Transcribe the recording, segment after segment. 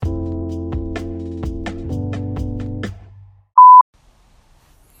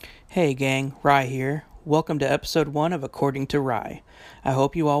Hey gang, Rye here. Welcome to episode 1 of According to Rye. I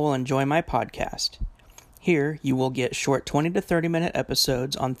hope you all will enjoy my podcast. Here, you will get short 20 to 30 minute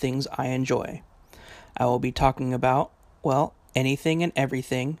episodes on things I enjoy. I will be talking about, anything and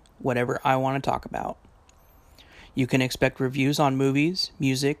everything, whatever I want to talk about. You can expect reviews on movies,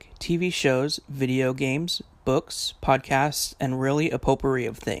 music, TV shows, video games, books, podcasts, and really a potpourri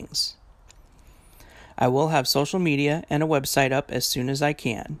of things. I will have social media and a website up as soon as I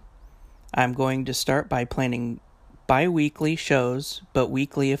can. I'm going to start by planning bi-weekly shows, but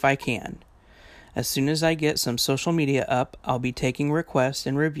weekly if I can. As soon as I get some social media up, I'll be taking requests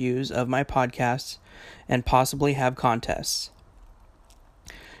and reviews of my podcasts and possibly have contests.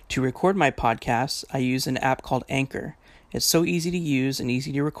 To record my podcasts, I use an app called Anchor. It's so easy to use and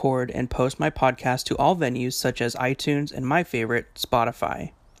easy to record and post my podcast to all venues such as iTunes and my favorite,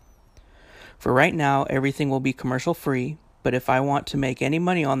 Spotify. For right now, everything will be commercial free, but if I want to make any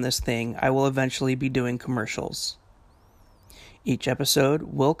money on this thing, I will eventually be doing commercials. Each episode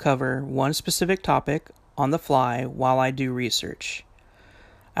will cover one specific topic on the fly while I do research.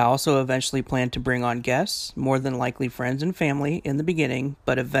 I also eventually plan to bring on guests, more than likely friends and family in the beginning,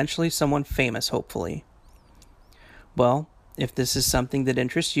 but eventually someone famous, hopefully. Well, if this is something that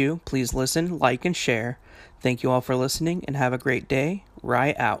interests you, please listen, like, and share. Thank you all for listening, and have a great day.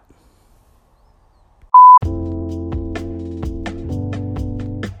 Rye out.